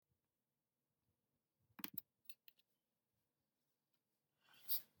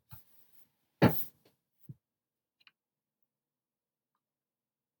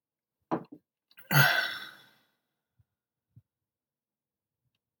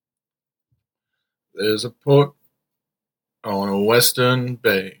There's a port on a western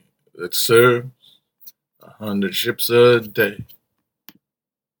bay that serves 100 ships a day.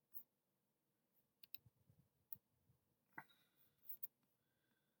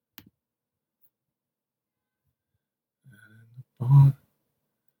 Port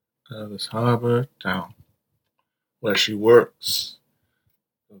of this harbor town where she works,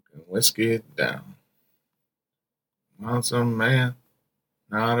 cooking whiskey down. Wants a man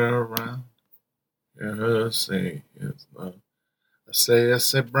not around. Hear her say it's love. I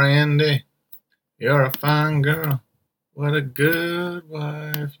say, Brandy, you're a fine girl. What a good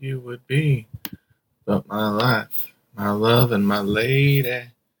wife you would be. But my life, my love, and my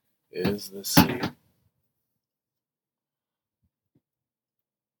lady is the sea.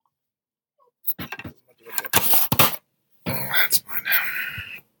 That's fine.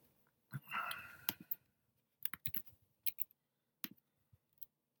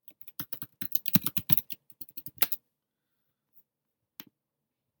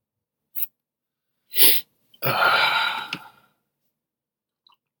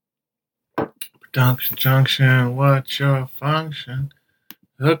 Production junction, what's your function?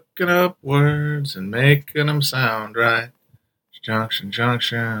 Hooking up words and making them sound right. Junction,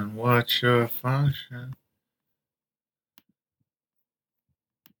 junction, what's your function?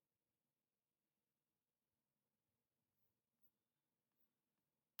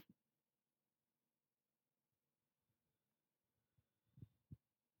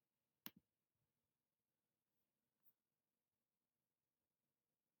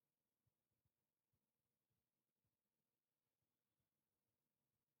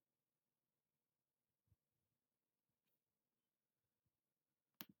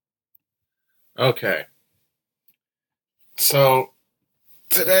 Okay. So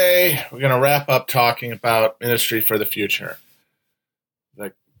today we're going to wrap up talking about Ministry for the Future,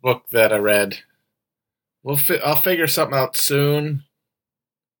 the book that I read. I'll figure something out soon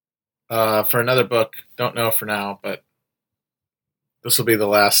for another book. Don't know for now, but this will be the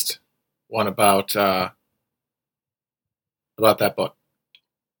last one about that book.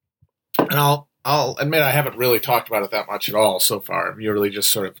 And I'll admit I haven't really talked about it that much at all so far. I've really just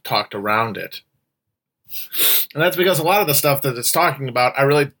sort of talked around it. And that's because a lot of the stuff that it's talking about, I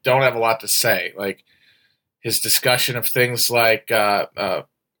really don't have a lot to say. Like his discussion of things like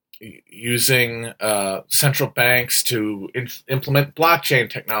using central banks to implement blockchain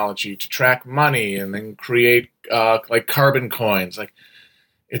technology to track money and then create like carbon coins. Like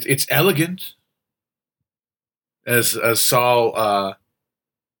it's elegant, as Cy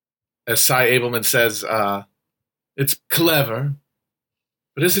Abelman says. It's clever,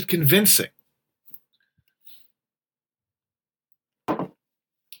 but is it convincing?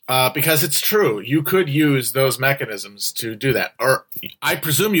 Because it's true. You could use those mechanisms to do that. Or I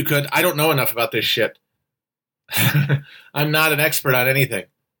presume you could. I don't know enough about this shit. I'm not an expert on anything.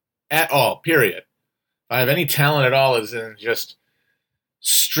 At all, period. If I have any talent at all is in just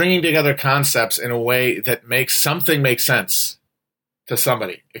stringing together concepts in a way that makes something make sense to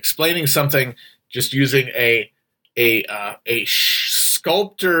somebody. Explaining something just using a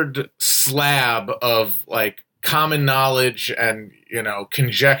sculptured slab of like common knowledge and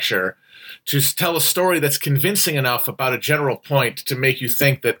conjecture to tell a story that's convincing enough about a general point to make you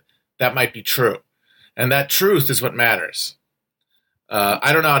think that might be true, and that truth is what matters.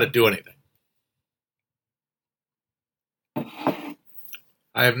 I don't know how to do anything.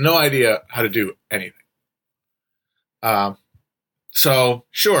 I have no idea how to do anything. So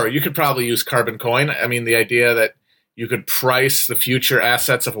sure, you could probably use Carbon Coin. I mean, the idea that you could price the future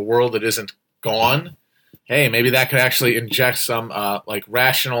assets of a world that isn't gone. Hey, maybe that could actually inject some like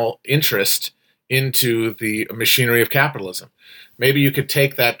rational interest into the machinery of capitalism. Maybe you could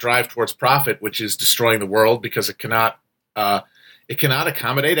take that drive towards profit, which is destroying the world because it cannot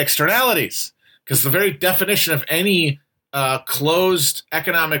accommodate externalities. Because the very definition of any closed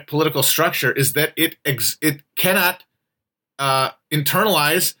economic political structure is that it cannot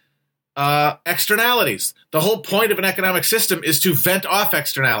internalize externalities. The whole point of an economic system is to vent off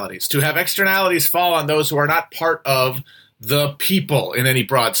externalities, to have externalities fall on those who are not part of the people in any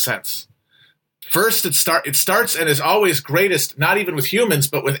broad sense. First, it starts and is always greatest, not even with humans,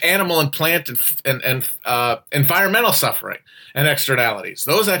 but with animal and plant and environmental suffering and externalities.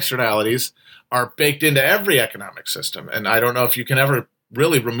 Those externalities are baked into every economic system, and I don't know if you can ever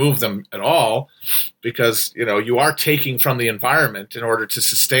really remove them at all, because you are taking from the environment in order to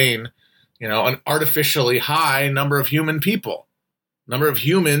sustain an artificially high number of human people, number of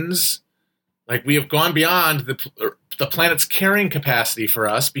humans. Like, we have gone beyond the planet's carrying capacity for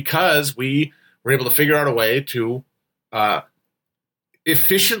us because we were able to figure out a way to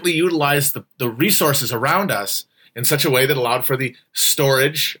efficiently utilized the resources around us in such a way that allowed for the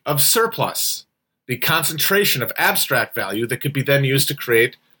storage of surplus, the concentration of abstract value that could be then used to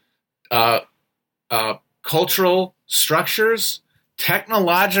create cultural structures,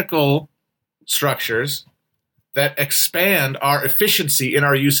 technological structures that expand our efficiency in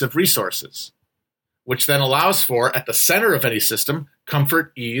our use of resources, which then allows for, at the center of any system,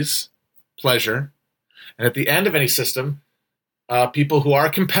 comfort, ease, pleasure, and at the end of any system, people who are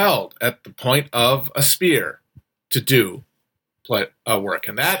compelled at the point of a spear to do work.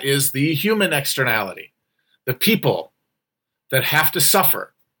 And that is the human externality, the people that have to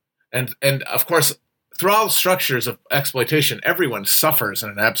suffer. And of course, through all structures of exploitation, everyone suffers in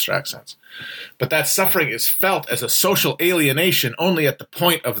an abstract sense. But that suffering is felt as a social alienation only at the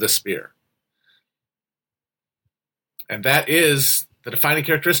point of the spear. And that is the defining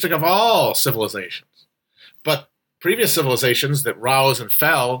characteristic of all civilizations. But previous civilizations that rose and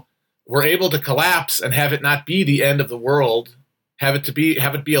fell were able to collapse and have it not be the end of the world, have it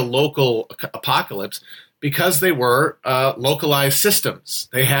be a local apocalypse, because they were localized systems.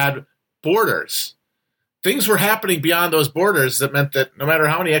 They had borders. Things were happening beyond those borders that meant that no matter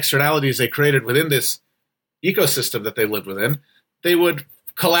how many externalities they created within this ecosystem that they lived within, they would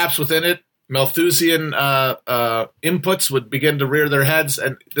collapse within it. Malthusian inputs would begin to rear their heads,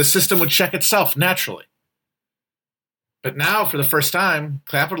 and the system would check itself naturally. But now, for the first time,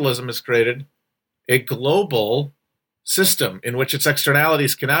 capitalism has created a global system in which its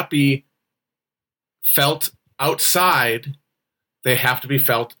externalities cannot be felt outside. They have to be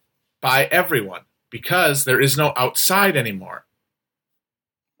felt by everyone, because there is no outside anymore.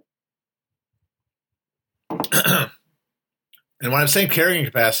 And when I'm saying carrying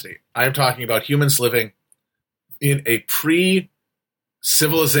capacity, I am talking about humans living in a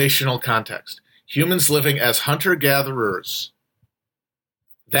pre-civilizational context. Humans living as hunter-gatherers.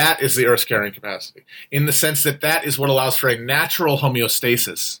 That is the Earth's carrying capacity, in the sense that that is what allows for a natural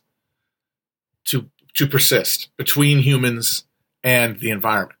homeostasis to persist between humans and the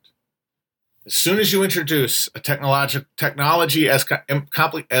environment. As soon as you introduce a technology as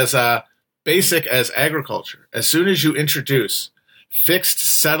basic as agriculture, as soon as you introduce fixed,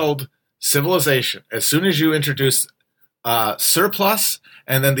 settled civilization, as soon as you introduce surplus,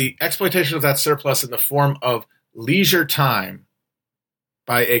 and then the exploitation of that surplus in the form of leisure time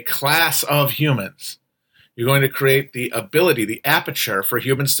by a class of humans, you're going to create the ability, the aperture for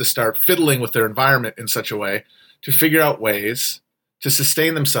humans to start fiddling with their environment in such a way to figure out ways to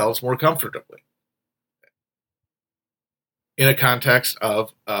sustain themselves more comfortably in a context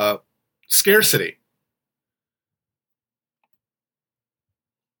of scarcity.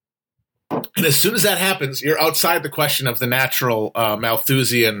 And as soon as that happens, you're outside the question of the natural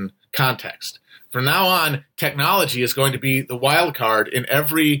Malthusian context. From now on, technology is going to be the wild card in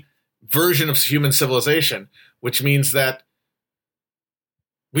every version of human civilization, which means that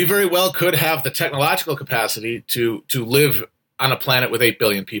we very well could have the technological capacity to live on a planet with 8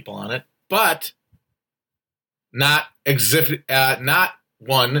 billion people on it, but not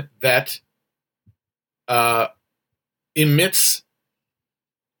one that emits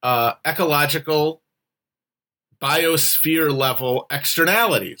ecological biosphere level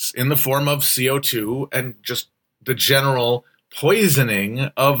externalities in the form of CO2 and just the general poisoning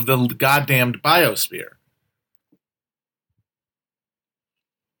of the goddamned biosphere.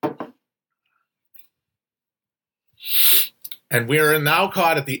 And we are now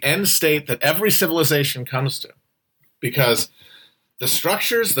caught at the end state that every civilization comes to, because the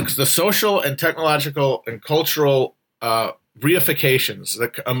structures, the social and technological and cultural reifications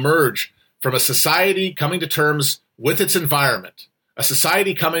that emerge from a society coming to terms with its environment, a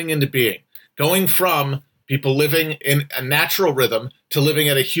society coming into being, going from people living in a natural rhythm to living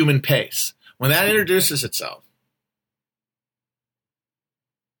at a human pace. When that introduces itself,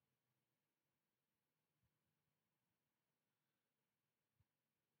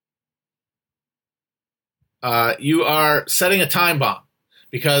 you are setting a time bomb,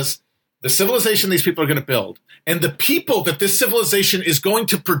 because the civilization these people are going to build and the people that this civilization is going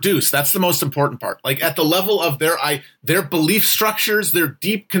to produce, that's the most important part. Like at the level of their belief structures, their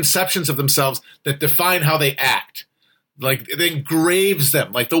deep conceptions of themselves that define how they act. Like it engraves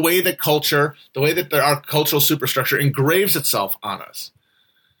them, like the way that culture, the way that our cultural superstructure engraves itself on us.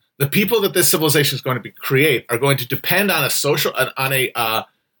 The people that this civilization is going to create are going to depend on a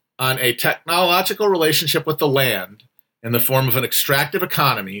technological relationship with the land in the form of an extractive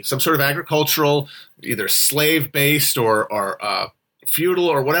economy, some sort of agricultural, either slave-based or feudal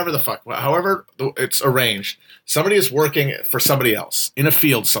or whatever the fuck, however it's arranged. Somebody is working for somebody else in a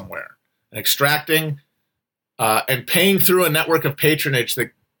field somewhere and extracting and paying through a network of patronage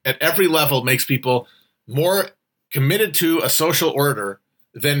that at every level makes people more committed to a social order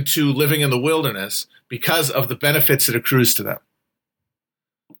than to living in the wilderness because of the benefits it accrues to them.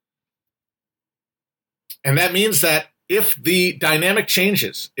 And that means that if the dynamic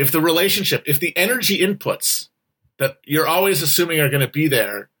changes, if the relationship, if the energy inputs that you're always assuming are going to be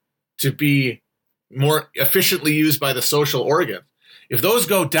there to be more efficiently used by the social organ, if those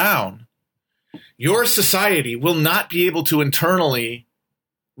go down, your society will not be able to internally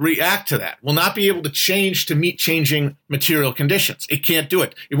react to that, will not be able to change to meet changing material conditions. It can't do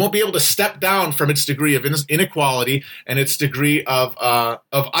it. It won't be able to step down from its degree of inequality and its degree of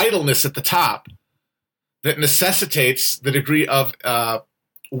idleness at the top that necessitates the degree of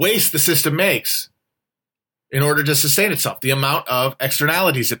waste the system makes in order to sustain itself, the amount of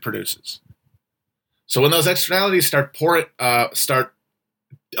externalities it produces. So when those externalities start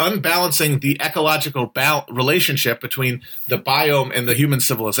unbalancing the ecological relationship between the biome and the human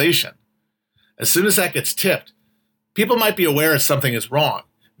civilization, as soon as that gets tipped, people might be aware that something is wrong.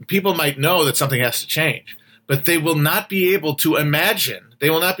 People might know that something has to change, but they will not be able to imagine, they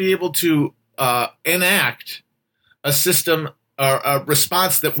will not be able to enact a system or a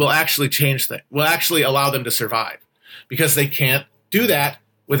response that will actually change things, will actually allow them to survive, because they can't do that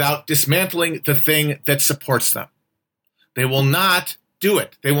without dismantling the thing that supports them. They will not do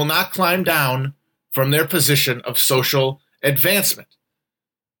it. They will not climb down from their position of social advancement.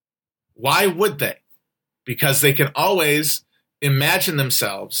 Why would they? Because they can always imagine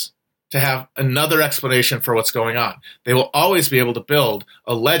themselves to have another explanation for what's going on. They will always be able to build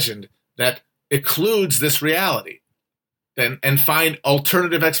a legend that occludes this reality and find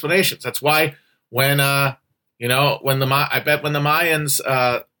alternative explanations. That's why when the Mayans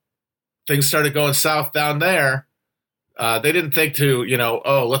things started going south down there, they didn't think to,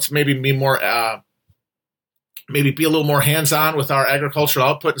 let's maybe be more, maybe be a little more hands-on with our agricultural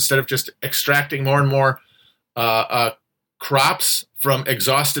output instead of just extracting more and more crops from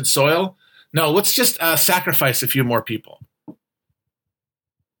exhausted soil. No, let's just sacrifice a few more people.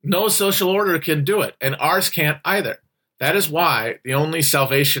 No social order can do it, and ours can't either. That is why the only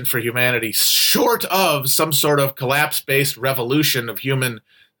salvation for humanity, short of some sort of collapse-based revolution of human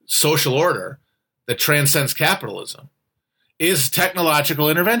social order that transcends capitalism, is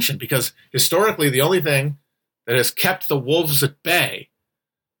technological intervention. Because historically, the only thing that has kept the wolves at bay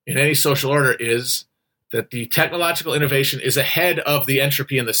in any social order is that the technological innovation is ahead of the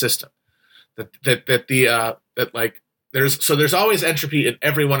entropy in the system. There's always entropy in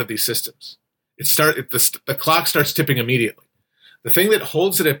every one of these systems. The clock starts tipping immediately. The thing that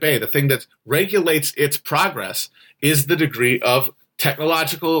holds it at bay, the thing that regulates its progress, is the degree of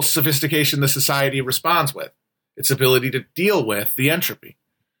technological sophistication the society responds with, its ability to deal with the entropy.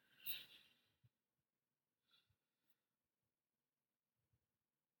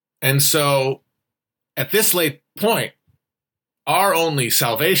 And so, at this late point, our only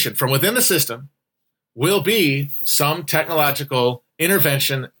salvation from within the system will be some technological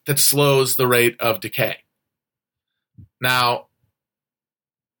intervention that slows the rate of decay. Now,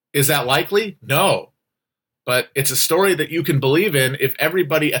 is that likely? No. But it's a story that you can believe in if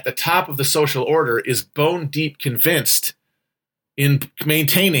everybody at the top of the social order is bone deep convinced in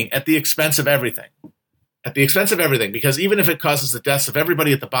maintaining at the expense of everything. At the expense of everything, because even if it causes the deaths of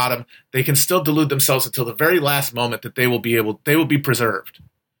everybody at the bottom, they can still delude themselves until the very last moment that they will be preserved.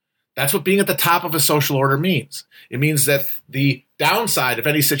 That's what being at the top of a social order means. It means that the downside of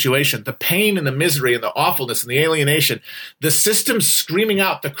any situation, the pain and the misery and the awfulness and the alienation, the system screaming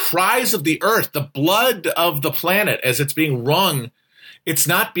out, the cries of the earth, the blood of the planet as it's being wrung, it's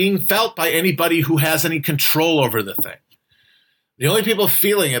not being felt by anybody who has any control over the thing. The only people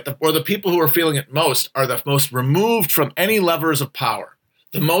feeling it, or the people who are feeling it most, are the most removed from any levers of power,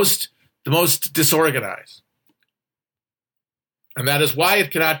 the most disorganized. And that is why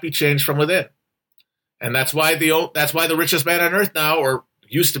it cannot be changed from within. And that's why the richest man on earth now, or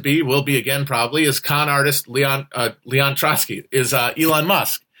used to be, will be again probably, is con artist Leon Trotsky, is Elon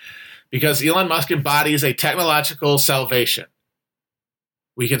Musk. Because Elon Musk embodies a technological salvation.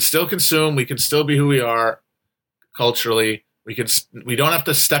 We can still consume, we can still be who we are culturally. We don't have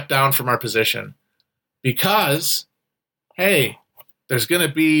to step down from our position because, hey, there's going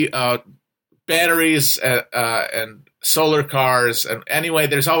to be batteries and solar cars, and anyway,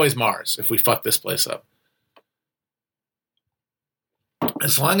 there's always Mars if we fuck this place up.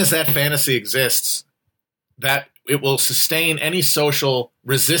 As long as that fantasy exists, that it will sustain any social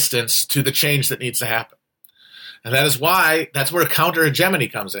resistance to the change that needs to happen. And that's where counter hegemony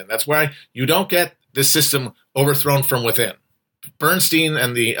comes in. That's why you don't get this system overthrown from within. Bernstein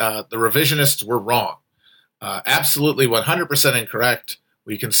and the revisionists were wrong. absolutely 100% incorrect.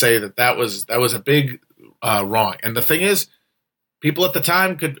 We can say that was a big wrong. And the thing is, people at the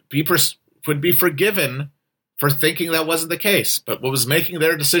time could be forgiven for thinking that wasn't the case. But what was making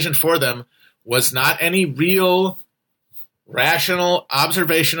their decision for them was not any real rational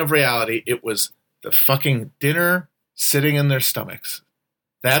observation of reality. It was the fucking dinner sitting in their stomachs.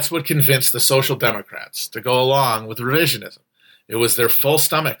 That's what convinced the Social Democrats to go along with revisionism. It was their full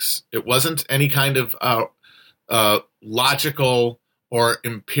stomachs. It wasn't any kind of logical or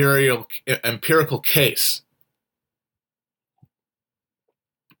empirical case.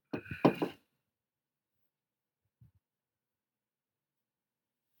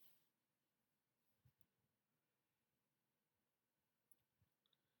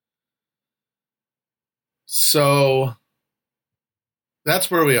 So that's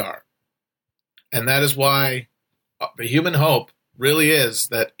where we are. And that is why the human hope really is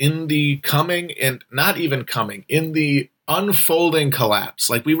that in the coming, and not even coming, in the unfolding collapse,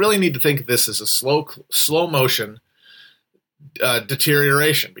 like we really need to think of this as a slow motion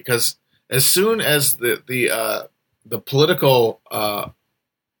deterioration, because as soon as the political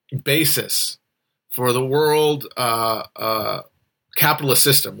basis for the world capitalist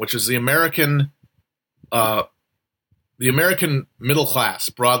system, which is the American middle class,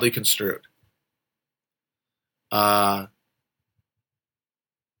 broadly construed, that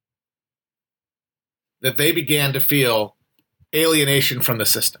they began to feel alienation from the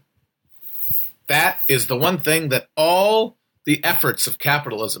system. That is the one thing that all the efforts of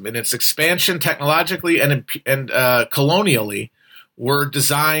capitalism in its expansion technologically and colonially were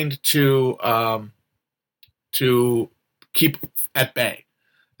designed to keep at bay.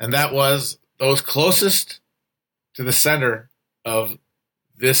 And that was those closest to the center of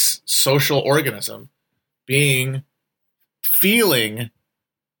this social organism feeling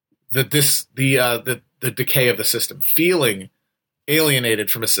that the decay of the system, feeling alienated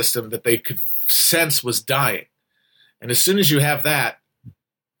from a system that they could sense was dying. And as soon as you have that,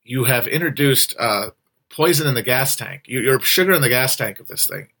 you have introduced poison in the gas tank. You're sugar in the gas tank of this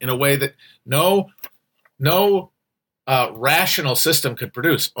thing in a way that no rational system could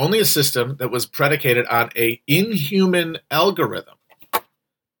produce. Only a system that was predicated on an inhuman algorithm,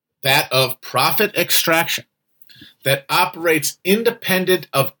 that of profit extraction, that operates independent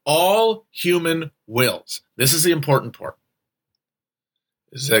of all human wills. This is the important part.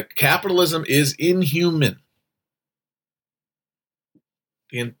 Is that capitalism is inhuman.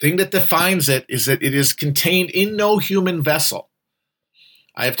 The thing that defines it is that it is contained in no human vessel.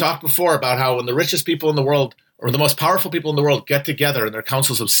 I have talked before about how when the richest people in the world, or the most powerful people in the world, get together in their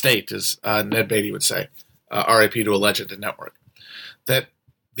councils of state, as Ned Beatty would say, RIP to a legend in network, that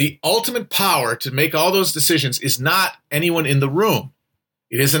the ultimate power to make all those decisions is not anyone in the room.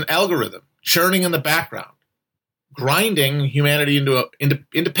 It is an algorithm churning in the background, grinding humanity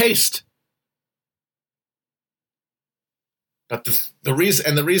into paste. But the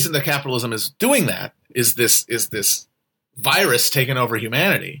reason that capitalism is doing that is this virus taking over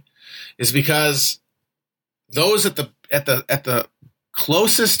humanity, is because those at the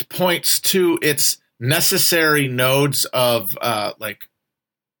closest points to its necessary nodes of like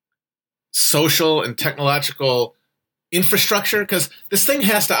social and technological infrastructure, because this thing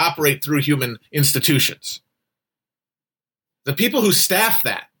has to operate through human institutions. The people who staff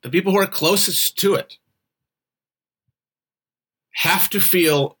that, the people who are closest to it, have to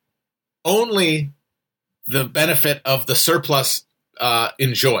feel only the benefit of the surplus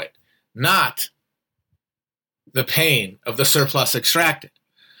enjoyed, not the pain of the surplus extracted.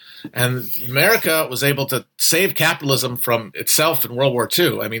 And America was able to save capitalism from itself in World War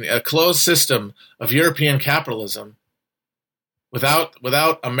II. I mean, a closed system of European capitalism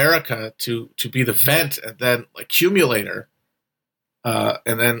without America to be the vent and then accumulator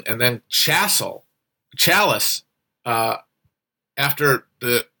and then chalice after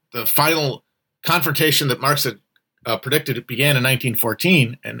the final confrontation that Marx had predicted it began in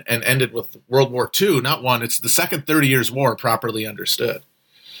 1914 and ended with World War II. Not one, it's the second 30 Years' War properly understood.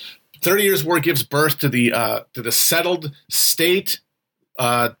 30 Years' War gives birth to the settled state,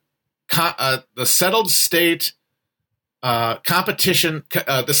 competition,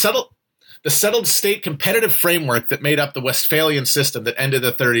 the settled state competitive framework that made up the Westphalian system that ended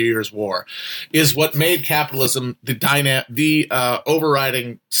the 30 Years' War, is what made capitalism the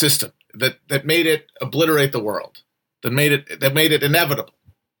overriding system that made it obliterate the world, that made it inevitable,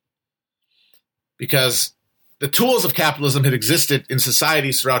 because the tools of capitalism had existed in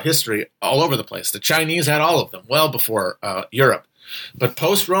societies throughout history all over the place. The Chinese had all of them well before Europe. But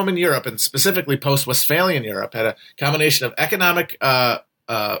post-Roman Europe, and specifically post-Westphalian Europe, had a combination of economic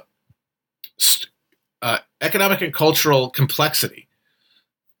economic and cultural complexity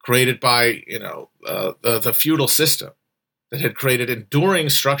created by the feudal system that had created enduring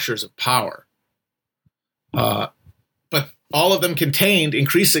structures of power, but all of them contained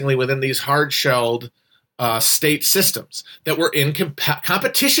increasingly within these hard-shelled state systems that were in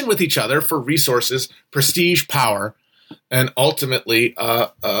competition with each other for resources, prestige, power, and ultimately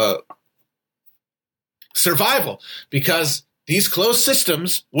survival, because these closed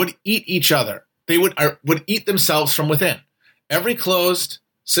systems would eat each other. They would eat themselves from within. Every closed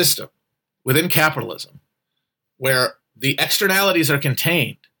system within capitalism where the externalities are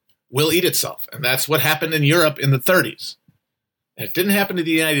contained will eat itself. And that's what happened in Europe in the 30s. And it didn't happen to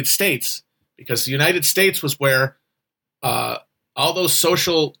the United States because the United States was where all those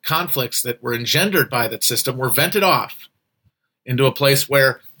social conflicts that were engendered by that system were vented off into a place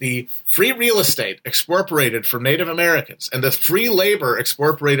where the free real estate expropriated from Native Americans and the free labor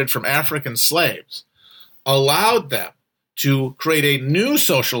expropriated from African slaves allowed them to create a new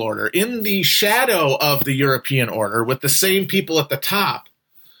social order in the shadow of the European order with the same people at the top,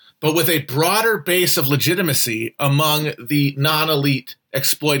 but with a broader base of legitimacy among the non-elite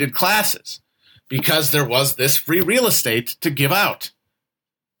exploited classes, because there was this free real estate to give out.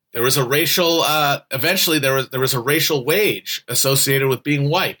 There was a racial, eventually there was a racial wage associated with being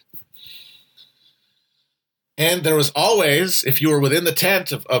white. And there was always, if you were within the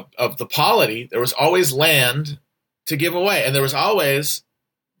tent of the polity, there was always land to give away. And there was always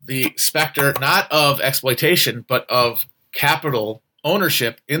the specter, not of exploitation, but of capital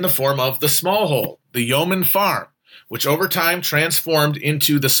ownership in the form of the smallhold, the yeoman farm, which over time transformed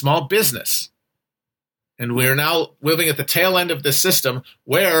into the small business. And we're now living at the tail end of this system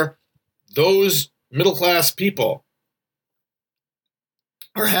where those middle-class people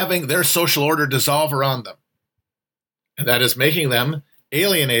are having their social order dissolve around them. And that is making them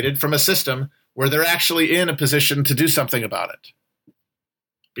alienated from a system where they're actually in a position to do something about it.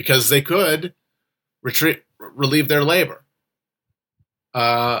 Because they could relieve their labor.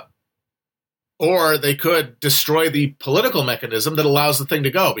 Or they could destroy the political mechanism that allows the thing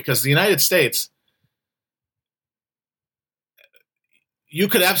to go. Because the United States, you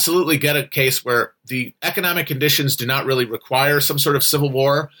could absolutely get a case where the economic conditions do not really require some sort of civil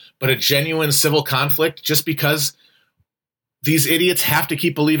war, but a genuine civil conflict, just because these idiots have to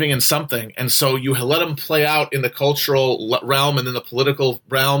keep believing in something. And so you let them play out in the cultural realm and in the political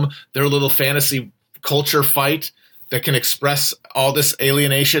realm, their little fantasy culture fight that can express all this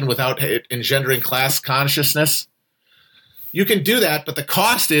alienation without engendering class consciousness. You can do that, but the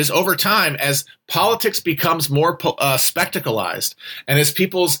cost is, over time, as politics becomes more spectacleized and as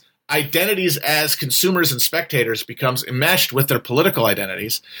people's identities as consumers and spectators becomes enmeshed with their political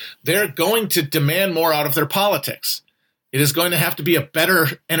identities, they're going to demand more out of their politics. It is going to have to be a better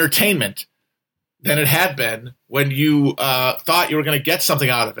entertainment than it had been when you thought you were going to get something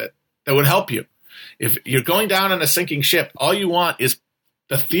out of it that would help you. If you're going down on a sinking ship, all you want is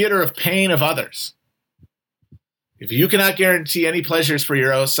the theater of pain of others. If you cannot guarantee any pleasures for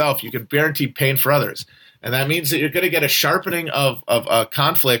your own self, you can guarantee pain for others. And that means that you're going to get a sharpening of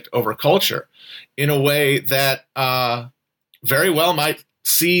conflict over culture in a way that very well might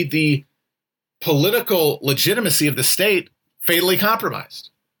see the political legitimacy of the state fatally compromised.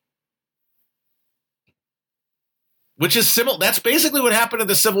 Which is similar. That's basically what happened in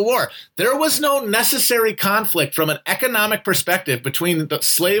the Civil War. There was no necessary conflict from an economic perspective between the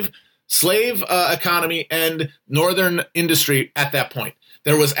slave economy and northern industry at that point.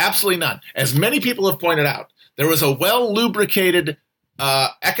 There was absolutely none. As many people have pointed out, there was a well-lubricated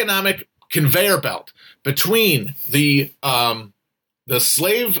economic conveyor belt between the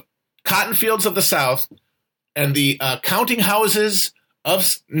slave cotton fields of the South and the counting houses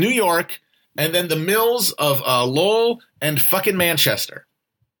of New York, and then the mills of Lowell and fucking Manchester.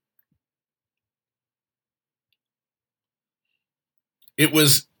 It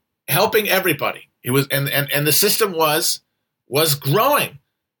was helping everybody. It was, and the system was growing.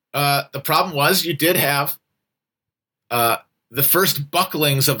 The problem was you did have the first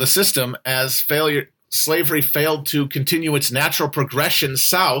bucklings of the system as slavery failed to continue its natural progression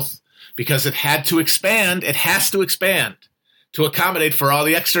south because it had to expand. It has to expand to accommodate for all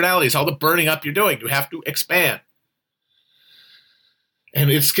the externalities, all the burning up you're doing. You have to expand.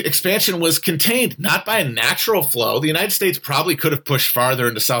 And its expansion was contained not by a natural flow. The United States probably could have pushed farther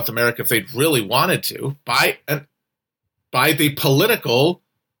into South America if they'd really wanted to, by the political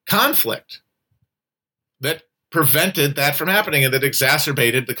conflict that prevented that from happening and that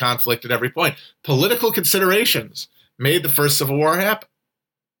exacerbated the conflict at every point. Political considerations made the first Civil War happen.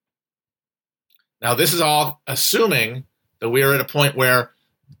 Now, this is all assuming that we are at a point where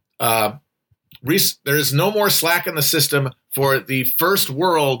there is no more slack in the system for the first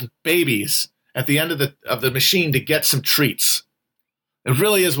world babies at the end of the machine to get some treats. It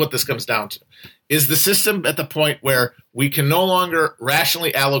really is what this comes down to. Is the system at the point where we can no longer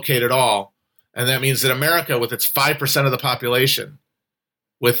rationally allocate at all? And that means that America, with its 5% of the population,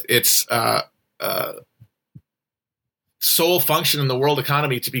 with its sole function in the world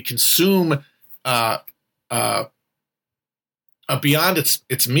economy to be consume beyond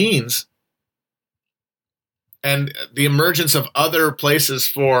its means, and the emergence of other places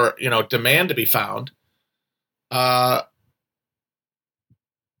for demand to be found,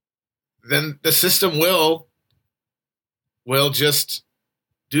 then the system will just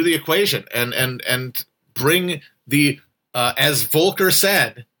do the equation and bring the as Volcker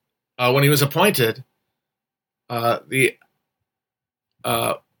said when he was appointed, the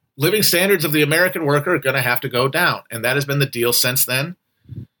living standards of the American worker are going to have to go down, and that has been the deal since then.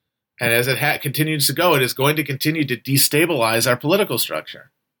 And as it continues to go, it is going to continue to destabilize our political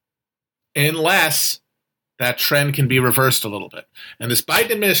structure, unless that trend can be reversed a little bit. And this Biden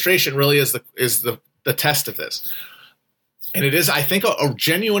administration really is the test of this. And it is, I think, a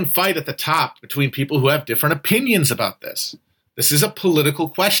genuine fight at the top between people who have different opinions about this. This is a political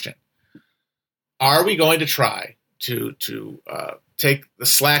question. Are we going to try to take the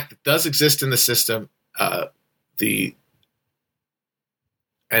slack that does exist in the system,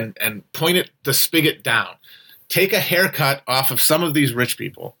 and point the spigot down, take a haircut off of some of these rich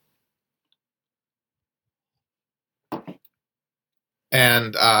people,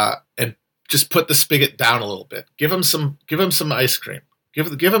 and just put the spigot down a little bit. Give them some ice cream. Give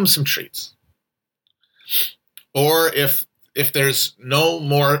them some treats. Or if there's no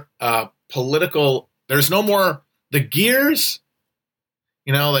more political, there's no more the gears.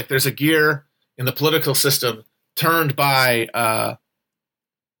 Like there's a gear in the political system turned by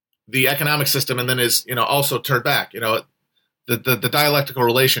the economic system, and then is also turned back. The dialectical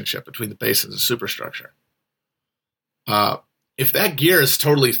relationship between the base and the superstructure. If that gear is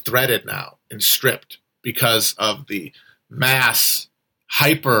totally threaded now and stripped because of the mass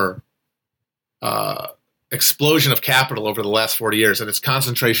hyper explosion of capital over the last 40 years and its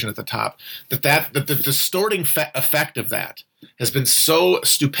concentration at the top, that the distorting effect of that has been so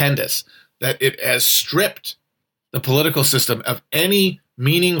stupendous that it has stripped the political system of any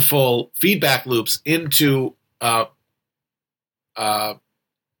meaningful feedback loops into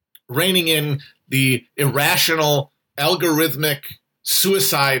reining in the irrational algorithmic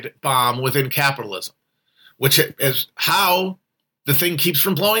suicide bomb within capitalism, which is how the thing keeps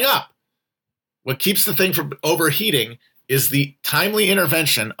from blowing up. What keeps the thing from overheating is the timely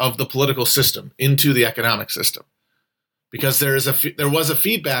intervention of the political system into the economic system, because there was a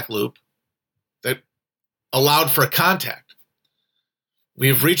feedback loop that allowed for a contact.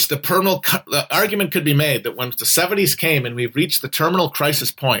 We've reached the argument could be made that when the 70s came and we've reached the terminal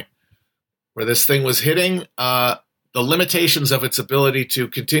crisis point where this thing was hitting the limitations of its ability to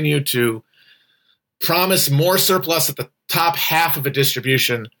continue to promise more surplus at the top half of a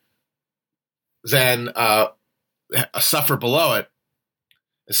distribution than suffer below it.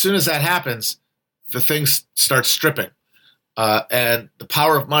 As soon as that happens, the thing starts stripping. And the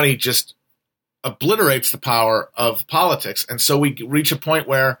power of money just obliterates the power of politics. And so we reach a point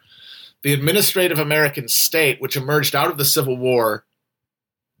where the administrative American state, which emerged out of the Civil War,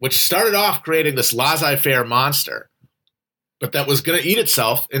 which started off creating this laissez-faire monster, but that was going to eat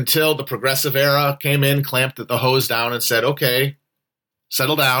itself until the progressive era came in, clamped the hose down, and said, okay,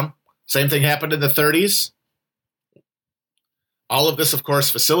 settle down. Same thing happened in the 30s. All of this, of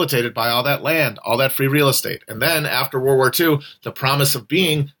course, facilitated by all that land, all that free real estate. And then after World War II, the promise of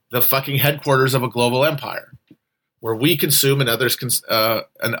being the fucking headquarters of a global empire where we consume and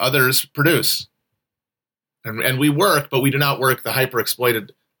others produce. And we work, but we do not work the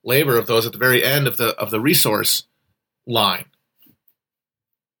hyper-exploited labor of those at the very end of the resource line.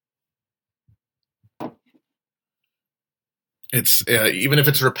 It's even if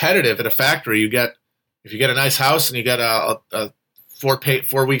it's repetitive at a factory, if you get a nice house and you get a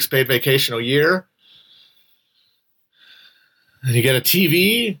 4 weeks paid vacation a year, and you get a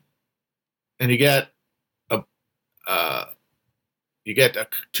TV, and you get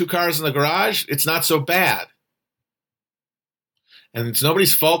 2 cars in the garage, it's not so bad. And it's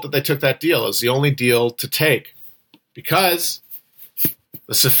nobody's fault that they took that deal. It's the only deal to take, because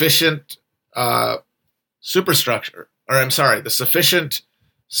the sufficient superstructure, the sufficient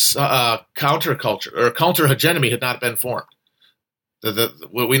counterculture or counter hegemony had not been formed.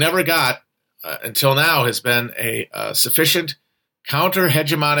 What we never got until now has been a sufficient counter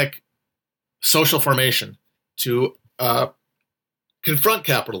hegemonic social formation to confront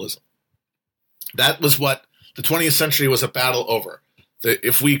capitalism. That was what the 20th century was a battle over.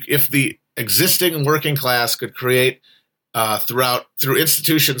 If the existing working class could create through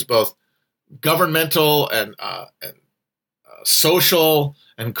institutions, both governmental and social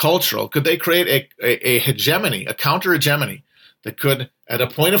and cultural, could they create a hegemony, a counter hegemony that could, at a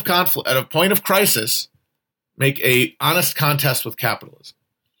point of conflict, at a point of crisis, make a honest contest with capitalism.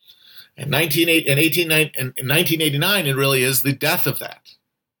 In 1989, it really is the death of that.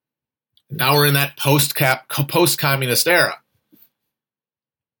 Now we're in that post-communist era.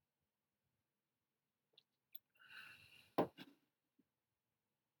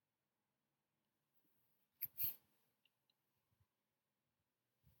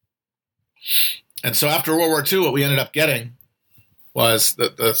 And so after World War II, what we ended up getting was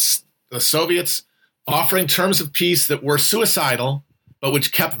the Soviets offering terms of peace that were suicidal, but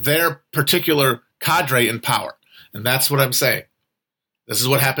which kept their particular cadre in power. And that's what I'm saying. This is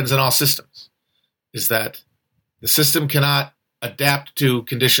what happens in all systems, is that the system cannot adapt to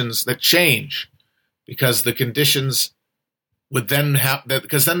conditions that change, because the conditions would then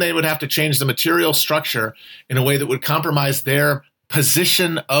because then they would have to change the material structure in a way that would compromise their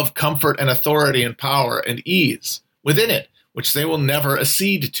position of comfort and authority and power and ease within it, which they will never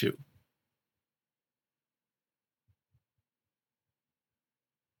accede to.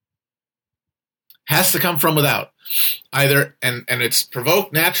 Has to come from without, either, and it's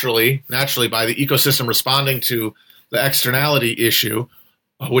provoked naturally by the ecosystem responding to the externality issue,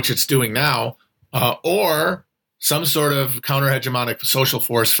 which it's doing now, or some sort of counter-hegemonic social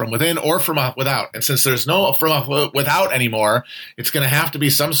force from within or from without. And since there's no from without anymore, it's going to have to be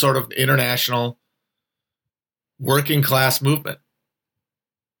some sort of international working class movement.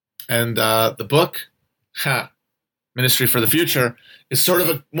 And the book, Ministry for the Future, is sort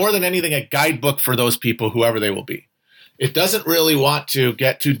of more than anything a guidebook for those people, whoever they will be. It doesn't really want to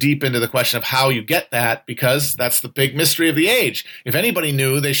get too deep into the question of how you get that, because that's the big mystery of the age. If anybody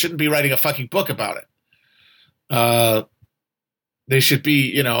knew, they shouldn't be writing a fucking book about it. They should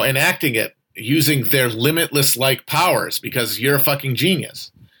be, enacting it using their limitless like powers, because you're a fucking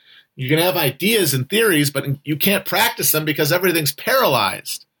genius. You can have ideas and theories, but you can't practice them because everything's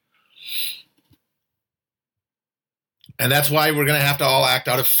paralyzed. And that's why we're going to have to all act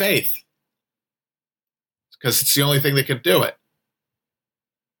out of faith, because it's the only thing that can do it.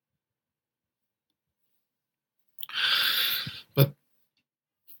 But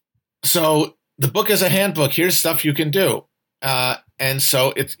so the book is a handbook. Here's stuff you can do. And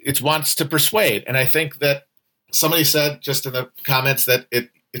so it wants to persuade. And I think that somebody said just in the comments that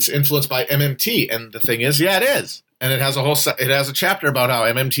it's influenced by MMT. And the thing is, yeah, it is. And it has a chapter about how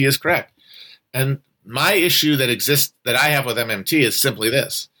MMT is correct. And my issue that I have with MMT is simply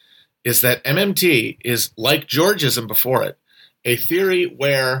this, is that MMT is, like Georgism before it, a theory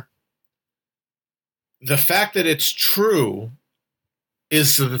where the fact that it's true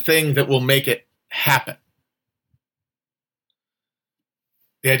is the thing that will make it happen.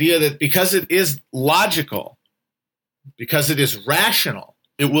 The idea that because it is logical, because it is rational,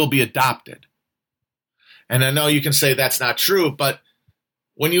 it will be adopted. And I know you can say that's not true, but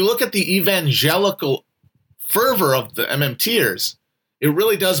when you look at the evangelical fervor of the MMTers, it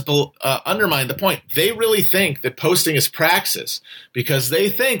really does undermine the point. They really think that posting is praxis, because they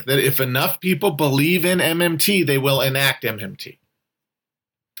think that if enough people believe in MMT, they will enact MMT.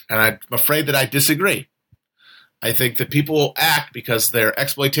 And I'm afraid that I disagree. I think that people will act because their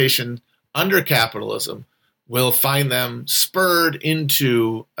exploitation under capitalism will find them spurred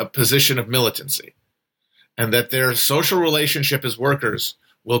into a position of militancy, and that their social relationship as workers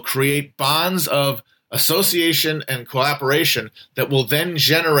will create bonds of association and cooperation that will then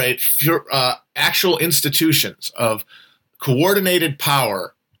generate actual institutions of coordinated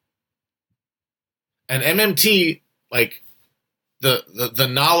power. And MMT, like the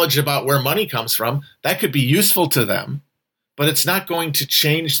knowledge about where money comes from, that could be useful to them, but it's not going to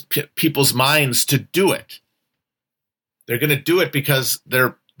change people's minds to do it. They're going to do it because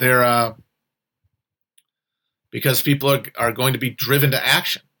because people are going to be driven to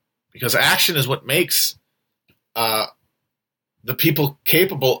action, because action is what makes the people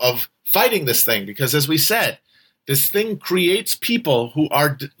capable of fighting this thing. Because as we said, this thing creates people who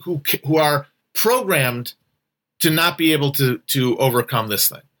are programmed to not be able to overcome this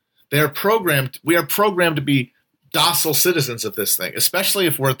thing. We are programmed to be docile citizens of this thing, especially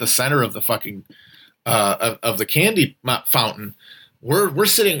if we're at the center of the fucking of the candy fountain. We're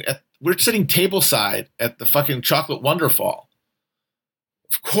sitting tableside at the fucking chocolate wonderfall.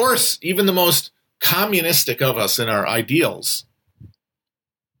 Of course, even the most communistic of us in our ideals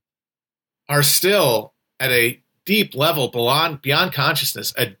are still at a deep level beyond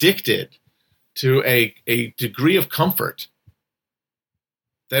consciousness addicted to a degree of comfort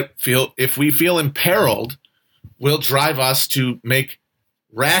that if we feel imperiled, will drive us to make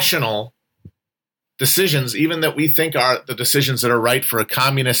rational decisions, even that we think are the decisions that are right for a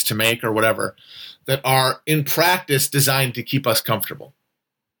communist to make or whatever, that are in practice designed to keep us comfortable.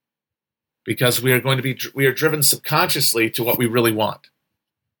 Because we are driven subconsciously to what we really want.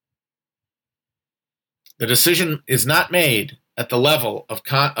 The decision is not made at the level of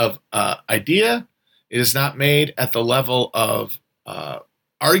idea. It is not made at the level of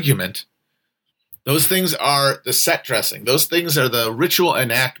argument. Those things are the set dressing. Those things are the ritual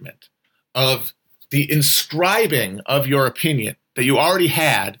enactment of the inscribing of your opinion that you already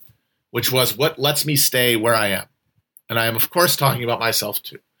had, which was what lets me stay where I am. And I am, of course, talking about myself,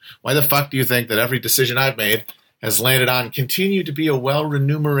 too. Why the fuck do you think that every decision I've made has landed on continue to be a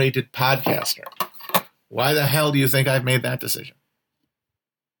well-remunerated podcaster? Why the hell do you think I've made that decision?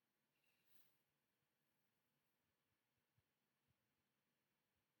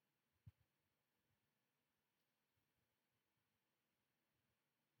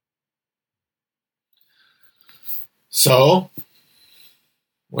 So,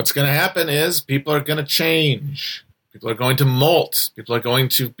 what's going to happen is people are going to change. People are going to molt. People are going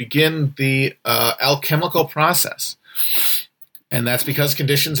to begin the alchemical process. And that's because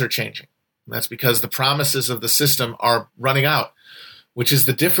conditions are changing. And that's because the promises of the system are running out, which is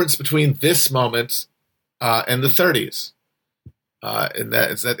the difference between this moment and the 30s. And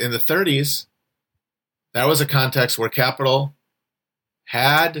that is that in the 30s, that was a context where capital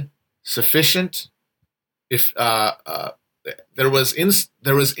had sufficient, if there was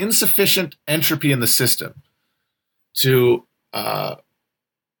insufficient entropy in the system to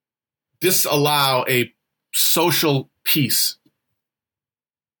disallow a social peace.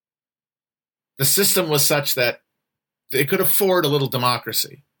 The system was such that they could afford a little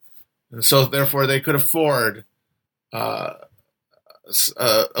democracy. And so, therefore, they could afford a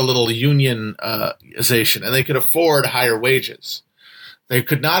little unionization, and they could afford higher wages. They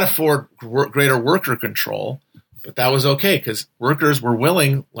could not afford greater worker control, but that was okay because workers were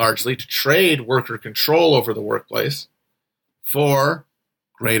willing largely to trade worker control over the workplace for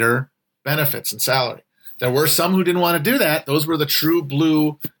greater benefits and salary. There were some who didn't want to do that. Those were the true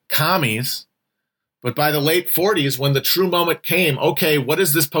blue commies. But by the late 40s, when the true moment came, okay, what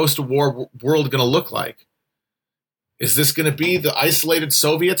is this post-war world going to look like? Is this going to be the isolated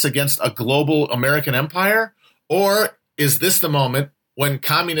Soviets against a global American empire? Or is this the moment when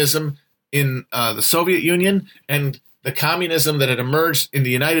communism in the Soviet Union and the communism that had emerged in the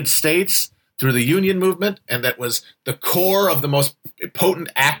United States through the union movement, and that was the core of the most potent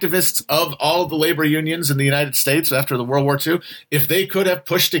activists of all of the labor unions in the United States after the World War II, if they could have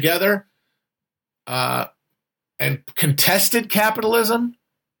pushed together and contested capitalism,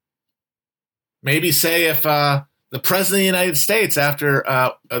 maybe say if the president of the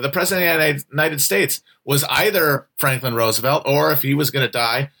United States was either Franklin Roosevelt or if he was going to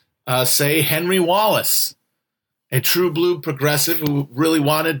die, say Henry Wallace, a true blue progressive who really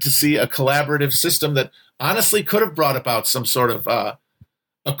wanted to see a collaborative system that honestly could have brought about some sort of a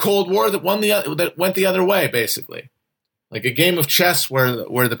Cold War that went the other way, basically. Like a game of chess where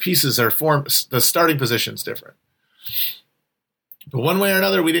the pieces are formed, the starting position's different. But one way or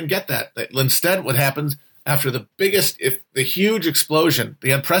another, we didn't get that. Instead, what happens after the huge explosion,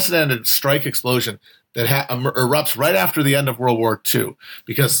 the unprecedented strike explosion that erupts right after the end of World War II,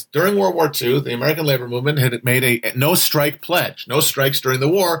 because during World War II, the American labor movement had made a no-strike pledge, no strikes during the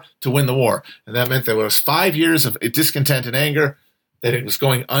war to win the war. And that meant there was 5 years of discontent and anger that it was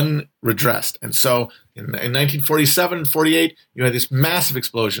going unredressed. And so in 1947 and 48, you had this massive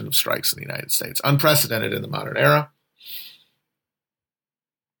explosion of strikes in the United States, unprecedented in the modern era.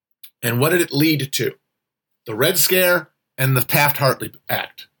 And what did it lead to? The Red Scare and the Taft-Hartley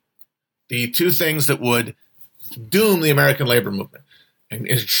Act. The two things that would doom the American labor movement and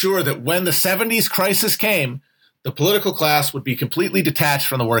ensure that when the 70s crisis came, the political class would be completely detached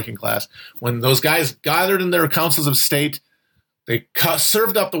from the working class. When those guys gathered in their councils of state, they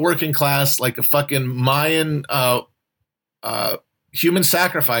served up the working class like a fucking Mayan human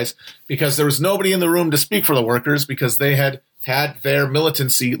sacrifice, because there was nobody in the room to speak for the workers because they had their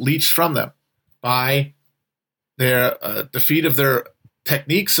militancy leached from them by their defeat of their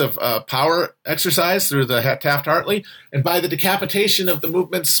techniques of power exercise through the Taft-Hartley, and by the decapitation of the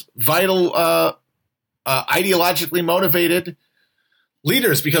movement's vital, ideologically motivated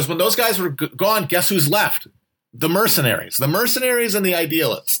leaders. Because when those guys were gone, guess who's left? The mercenaries. The mercenaries and the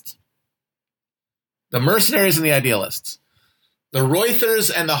idealists. The mercenaries and the idealists. The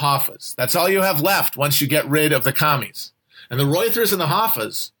Reuthers and the Hoffas. That's all you have left once you get rid of the commies. And the Reuthers and the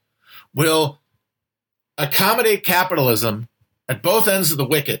Hoffas will accommodate capitalism at both ends of the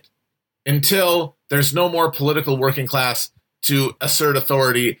wicket until there's no more political working class to assert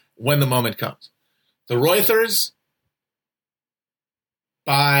authority when the moment comes. The Reuthers,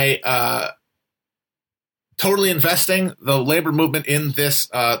 by totally investing the labor movement in this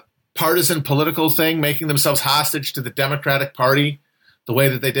partisan political thing, making themselves hostage to the Democratic Party the way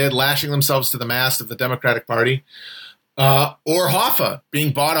that they did, lashing themselves to the mast of the Democratic Party, or Hoffa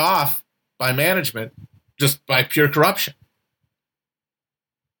being bought off by management just by pure corruption.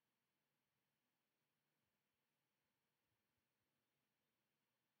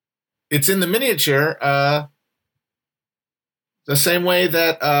 It's in the miniature the same way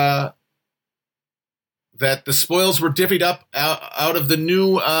that that the spoils were divvied up out of the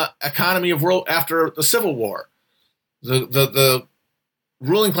new economy of world after the Civil War. The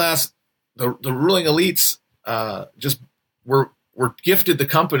ruling class, the ruling elites, just were gifted the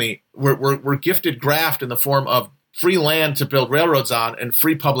company, were gifted graft in the form of free land to build railroads on and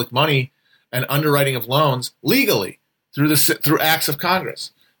free public money and underwriting of loans legally through acts of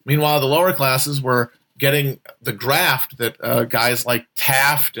Congress. Meanwhile, the lower classes were getting the graft that guys like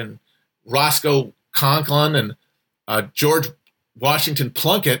Taft and Roscoe Conklin and George Washington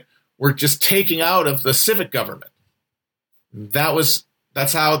Plunkett were just taking out of the civic government.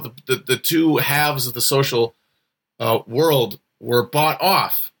 That's how the two halves of the social world were bought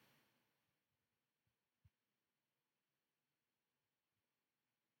off.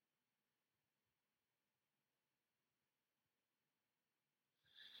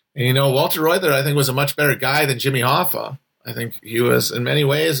 And, Walter Reuther, I think, was a much better guy than Jimmy Hoffa. I think he was, in many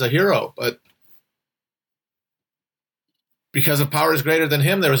ways, a hero. But because of powers greater than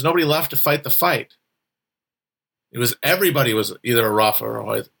him, there was nobody left to fight the fight. Everybody was either a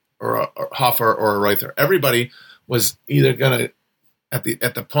Hoffa or a Reuther. Everybody was either going to, at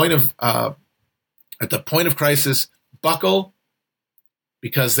the point of crisis, buckle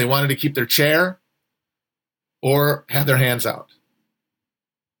because they wanted to keep their chair, or have their hands out.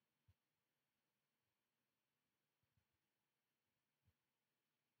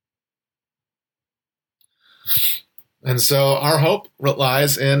 And so our hope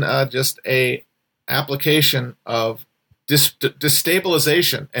lies in just a application of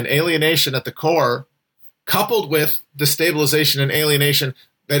destabilization and alienation at the core, coupled with destabilization and alienation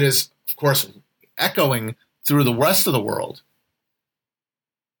that is, of course, echoing through the rest of the world,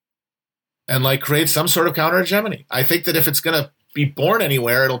 and create some sort of counter-hegemony. I think that if it's going to be born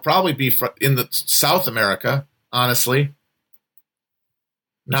anywhere, it'll probably be in the South America, honestly,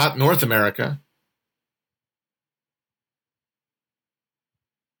 not North America.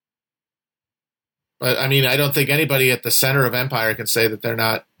 But I mean, I don't think anybody at the center of empire can say that they're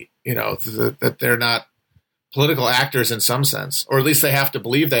not, that they're not political actors in some sense, or at least they have to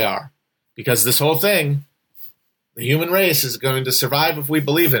believe they are, because this whole thing, the human race is going to survive if we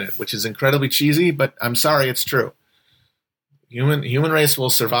believe in it, which is incredibly cheesy, but I'm sorry, it's true. Human race will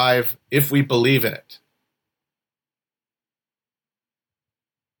survive if we believe in it.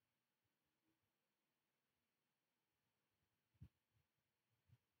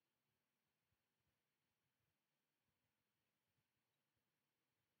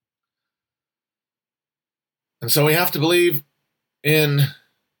 And so we have to believe in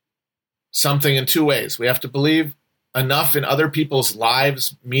something in two ways. We have to believe enough in other people's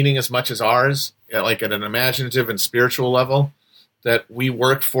lives, meaning as much as ours, like at an imaginative and spiritual level, that we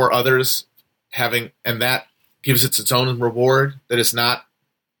work for others, and that gives it its own reward, that is not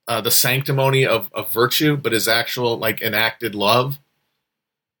the sanctimony of virtue, but is actual enacted love.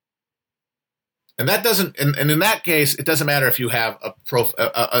 And that doesn't, and in that case, it doesn't matter if you have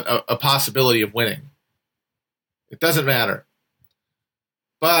a possibility of winning. It doesn't matter.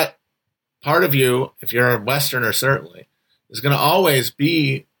 But part of you, if you're a Westerner certainly, is going to always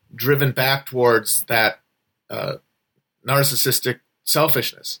be driven back towards that narcissistic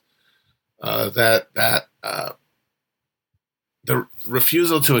selfishness, the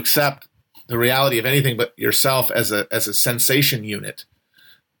refusal to accept the reality of anything but yourself as a sensation unit,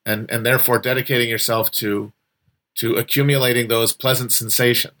 and therefore dedicating yourself to accumulating those pleasant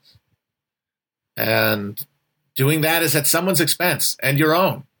sensations. And doing that is at someone's expense and your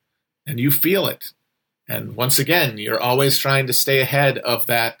own, and you feel it. And once again, you're always trying to stay ahead of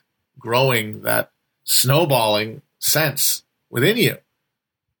that growing, that snowballing sense within you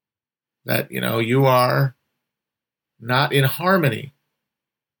that, you are not in harmony,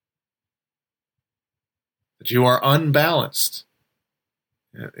 that you are unbalanced,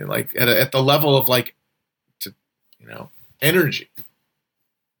 at the level of energy.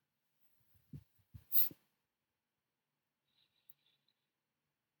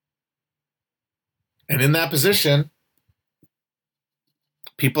 And in that position,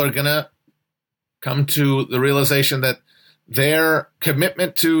 people are going to come to the realization that their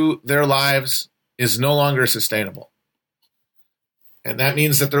commitment to their lives is no longer sustainable. And that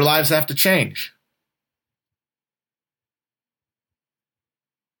means that their lives have to change.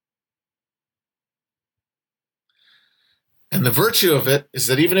 And the virtue of it is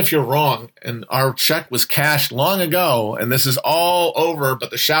that even if you're wrong and our check was cashed long ago and this is all over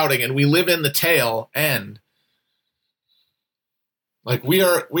but the shouting and we live in the tail end, like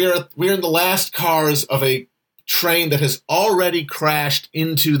we're in the last cars of a train that has already crashed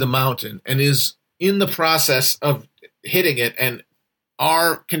into the mountain and is in the process of hitting it, and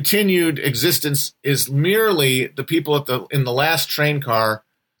our continued existence is merely the people in the last train car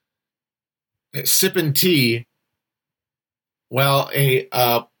sipping tea. Well,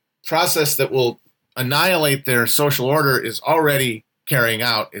 a process that will annihilate their social order is already carrying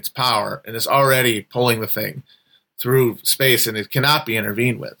out its power and is already pulling the thing through space, and it cannot be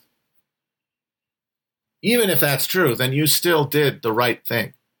intervened with. Even if that's true, then you still did the right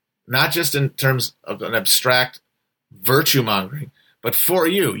thing, not just in terms of an abstract virtue mongering, but for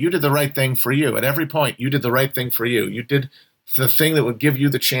you. You did the right thing for you. At every point, you did the right thing for you. You did the thing that would give you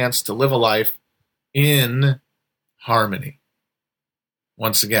the chance to live a life in harmony.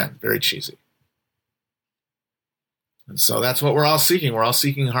 Once again, very cheesy. And so that's what we're all seeking. We're all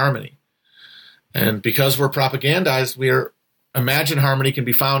seeking harmony. And because we're propagandized, imagine harmony can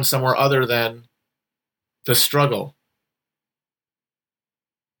be found somewhere other than the struggle.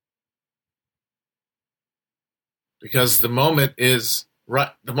 Because the moment is right,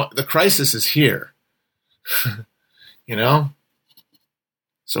 the crisis is here. You know?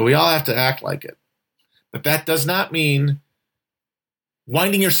 So we all have to act like it. But that does not mean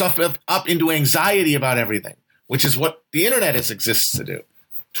winding yourself up into anxiety about everything, which is what the internet exists to do.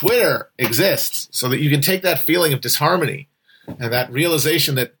 Twitter exists so that you can take that feeling of disharmony and that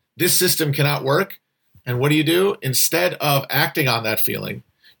realization that this system cannot work. And what do? Instead of acting on that feeling,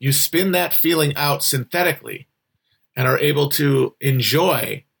 you spin that feeling out synthetically and are able to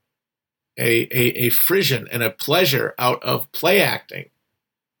enjoy a frisson and a pleasure out of play acting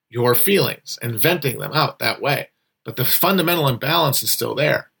your feelings and venting them out that way. But the fundamental imbalance is still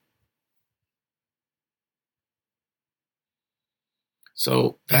there.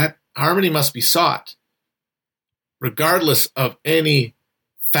 So that harmony must be sought, regardless of any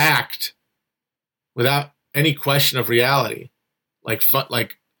fact, without any question of reality, like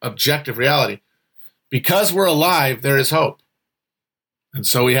objective reality. Because we're alive, there is hope. And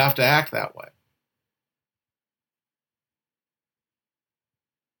so we have to act that way.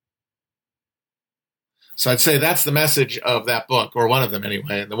 So I'd say that's the message of that book, or one of them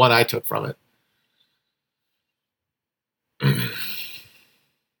anyway, and the one I took from it.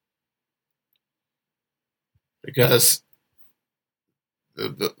 Because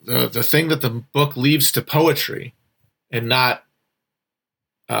the thing that the book leaves to poetry and not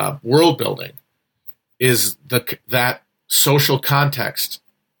world building is that social context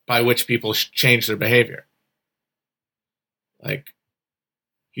by which people change their behavior. Like,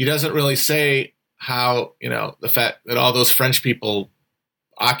 he doesn't really say how, the fact that all those French people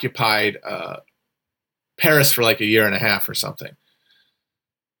occupied Paris for like a year and a half or something.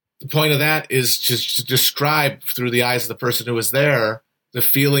 The point of that is just to describe through the eyes of the person who was there the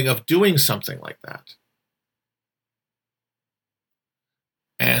feeling of doing something like that.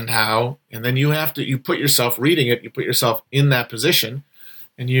 And then you put yourself reading it, you put yourself in that position,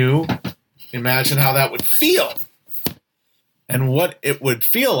 and you imagine how that would feel. And what it would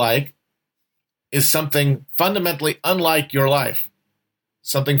feel like is something fundamentally unlike your life.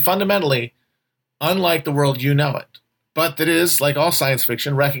 Something fundamentally unlike the world you know it. But that is, like all science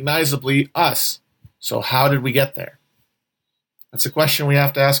fiction, recognizably us. So how did we get there? That's a question we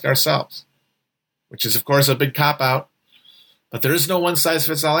have to ask ourselves, which is, of course, a big cop-out. But there is no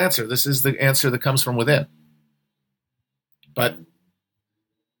one-size-fits-all answer. This is the answer that comes from within. But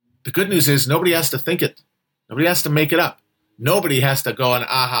the good news is nobody has to think it. Nobody has to make it up. Nobody has to go an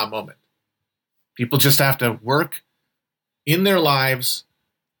aha moment. People just have to work in their lives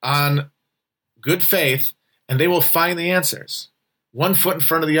on good faith, and they will find the answers. One foot in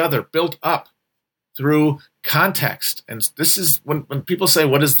front of the other, built up through context. And this is when people say,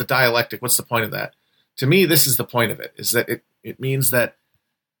 what is the dialectic? What's the point of that? To me, this is the point of it, is that it means that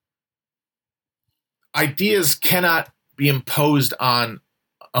ideas cannot be imposed on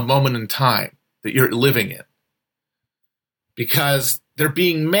a moment in time that you're living in, because they're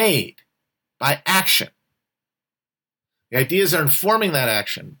being made by action. The ideas are informing that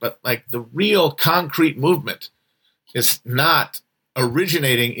action, but like the real concrete movement is not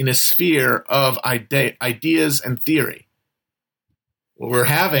originating in a sphere of ideas and theory. What we're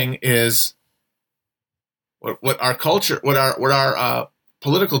having is what our culture, what our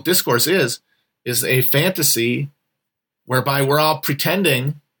political discourse is a fantasy whereby we're all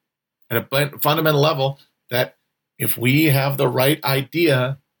pretending at a fundamental level that if we have the right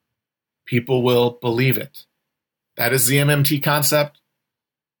idea, people will believe it. That is the MMT concept.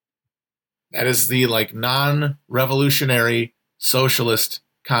 That is the non-revolutionary socialist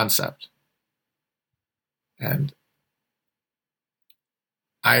concept. And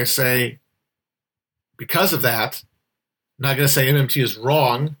I say, because of that, I'm not going to say MMT is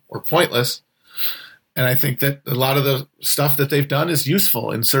wrong or pointless. And I think that a lot of the stuff that they've done is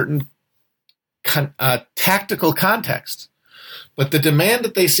useful in certain tactical contexts. But the demand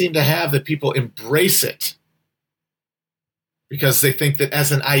that they seem to have that people embrace it because they think that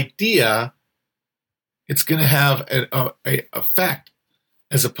as an idea, it's going to have a effect,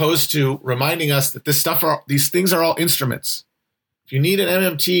 as opposed to reminding us that these things are all instruments. If you need an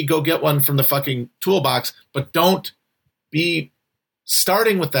MMT, go get one from the fucking toolbox, but don't be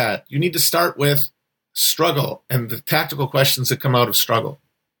starting with that. You need to start with struggle and the tactical questions that come out of struggle.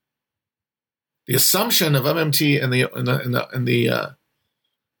 The assumption of MMT and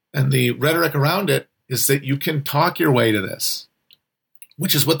the rhetoric around it is that you can talk your way to this,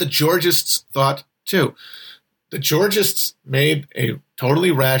 which is what the Georgists thought too. The Georgists made a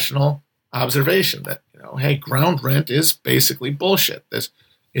totally rational observation that, hey, ground rent is basically bullshit. This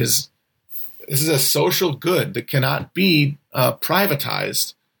is a social good that cannot be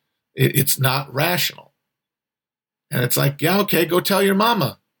privatized. It's not rational. And it's like, yeah, okay, go tell your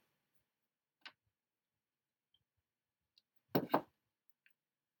mama.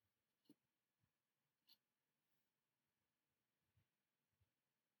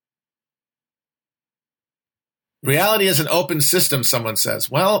 Reality is an open system, someone says.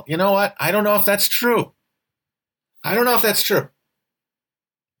 Well, you know what? I don't know if that's true. I don't know how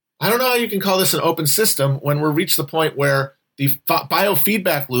you can call this an open system when we're reached the point where the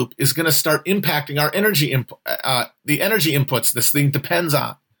biofeedback loop is going to start impacting our energy the energy inputs this thing depends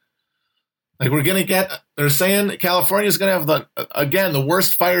on. Like they're saying California is going to have the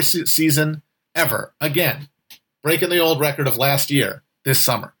worst fire season ever. Again, breaking the old record of last year, this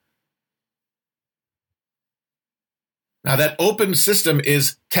summer. Now, that open system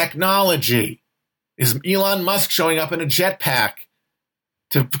is technology. Is Elon Musk showing up in a jetpack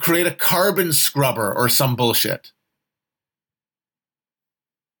to create a carbon scrubber or some bullshit?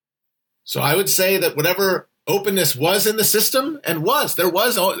 So I would say that whatever openness was in the system, and there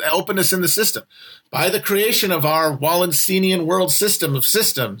was openness in the system, by the creation of our Wallensteinian world system of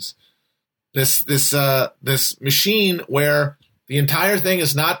systems, this machine where the entire thing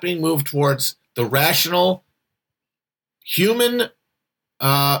is not being moved towards the rational human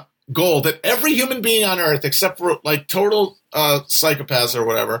goal that every human being on Earth, except for like total psychopaths or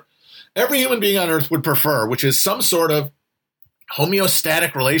whatever, every human being on Earth would prefer, which is some sort of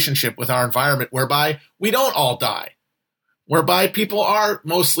homeostatic relationship with our environment whereby we don't all die, whereby people are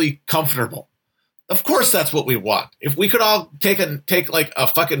mostly comfortable. Of course, that's what we want. If we could all take like a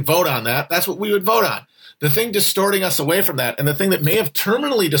fucking vote on that, that's what we would vote on. The thing distorting us away from that, and the thing that may have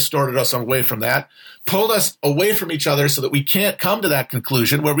terminally distorted us away from that, pulled us away from each other so that we can't come to that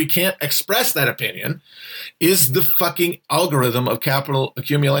conclusion where we can't express that opinion, is the fucking algorithm of capital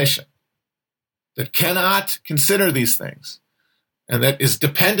accumulation that cannot consider these things and that is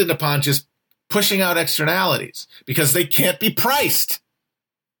dependent upon just pushing out externalities because they can't be priced.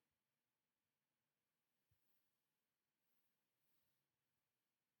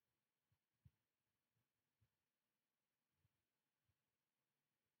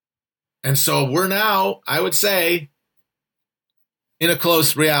 And so we're now, I would say, in a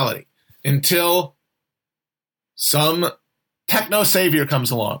close reality until some techno savior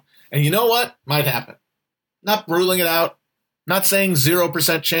comes along. And you know what might happen? Not ruling it out, not saying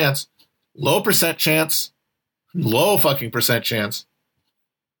 0% chance, low percent chance, low fucking percent chance.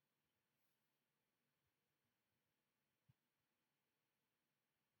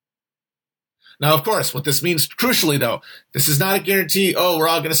 Now, of course, what this means crucially, though, this is not a guarantee, we're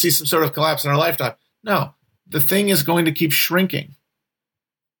all going to see some sort of collapse in our lifetime. No, the thing is going to keep shrinking.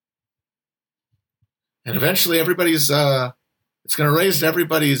 And eventually it's going to raise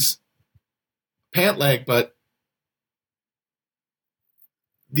everybody's pant leg, but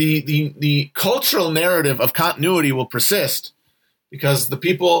the cultural narrative of continuity will persist because the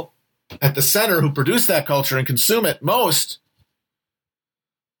people at the center who produce that culture and consume it most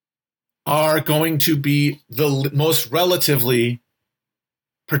are going to be the most relatively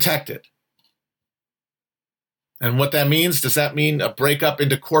protected. And what that means, does that mean a breakup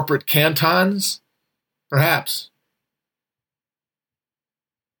into corporate cantons? Perhaps.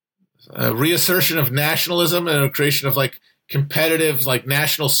 A reassertion of nationalism and a creation of like competitive, like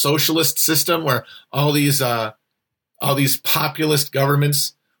national socialist system where all these populist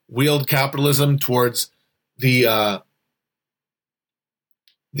governments wield capitalism towards the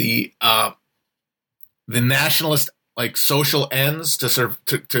nationalist like social ends to serve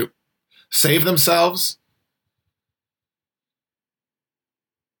to save themselves,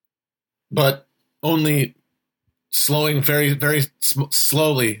 but only slowing very, very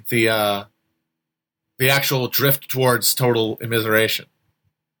slowly the actual drift towards total immiseration.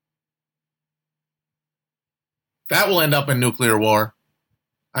 That will end up in nuclear war.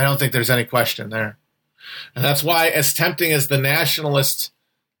 I don't think there's any question there. And that's why, as tempting as the nationalist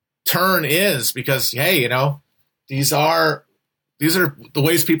turn is, because, hey, these are the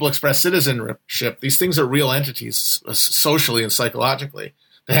ways people express citizenship. These things are real entities, socially and psychologically.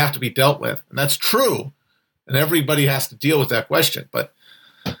 They have to be dealt with. And that's true. And everybody has to deal with that question. But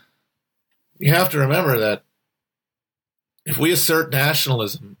you have to remember that if we assert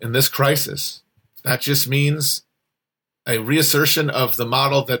nationalism in this crisis, that just means a reassertion of the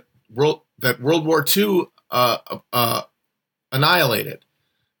model that World War II annihilated,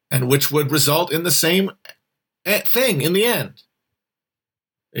 and which would result in the same thing in the end.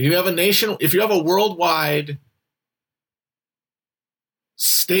 If you have a worldwide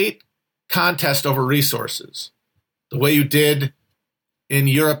state contest over resources, the way you did in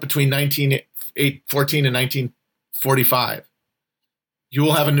Europe between 1914 and 1945, you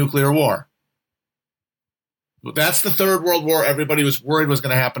will have a nuclear war. That's the Third World War everybody was worried was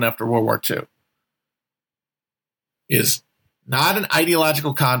going to happen after World War II. Is not an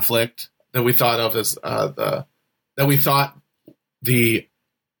ideological conflict that we thought of as the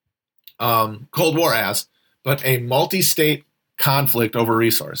Cold War as, but a multi-state conflict over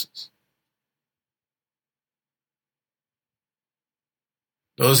resources.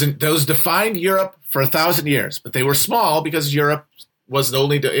 Those defined Europe for 1,000 years, but they were small because Europe was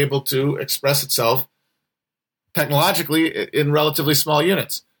only able to express itself technologically in relatively small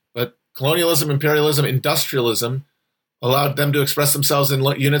units. But colonialism, imperialism, industrialism allowed them to express themselves in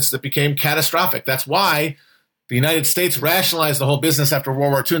units that became catastrophic. That's why the United States rationalized the whole business after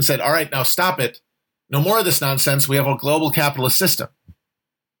World War II and said, all right, now stop it. No more of this nonsense. We have a global capitalist system.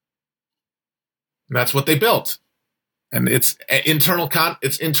 And that's what they built. And its internal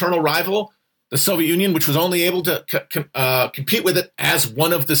rival, the Soviet Union, which was only able to compete with it as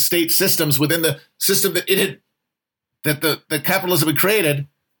one of the state systems within the system that the capitalism had created,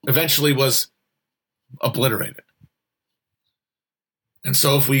 eventually was obliterated. And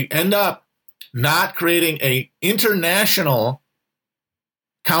so if we end up not creating an international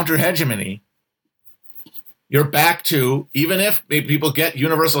counter-hegemony, you're back to, even if people get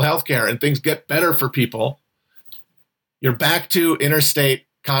universal health care and things get better for people, you're back to interstate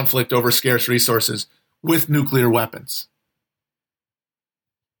conflict over scarce resources with nuclear weapons.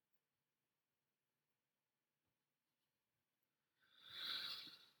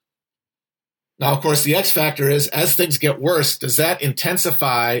 Now, of course, the X factor is, as things get worse, does that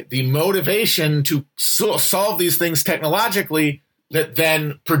intensify the motivation to solve these things technologically that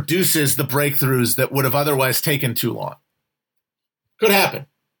then produces the breakthroughs that would have otherwise taken too long? Could happen.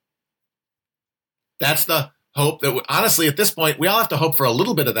 That's the hope that, honestly, at this point, we all have to hope for a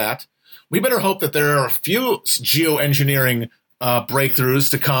little bit of that. We better hope that there are a few geoengineering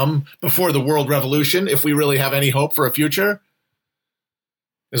breakthroughs to come before the world revolution if we really have any hope for a future.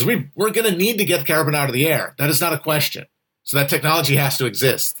 Because we're going to need to get carbon out of the air. That is not a question. So that technology has to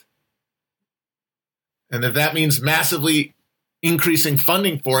exist. And if that means massively increasing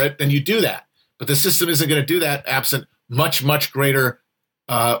funding for it, then you do that. But the system isn't going to do that absent much, much greater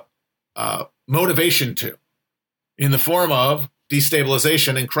motivation to, in the form of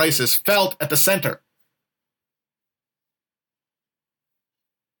destabilization and crisis felt at the center.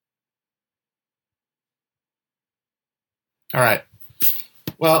 All right.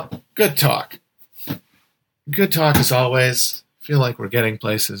 Well, good talk. Good talk as always. Feel like we're getting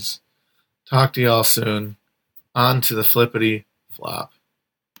places. Talk to y'all soon. On to the flippity flop.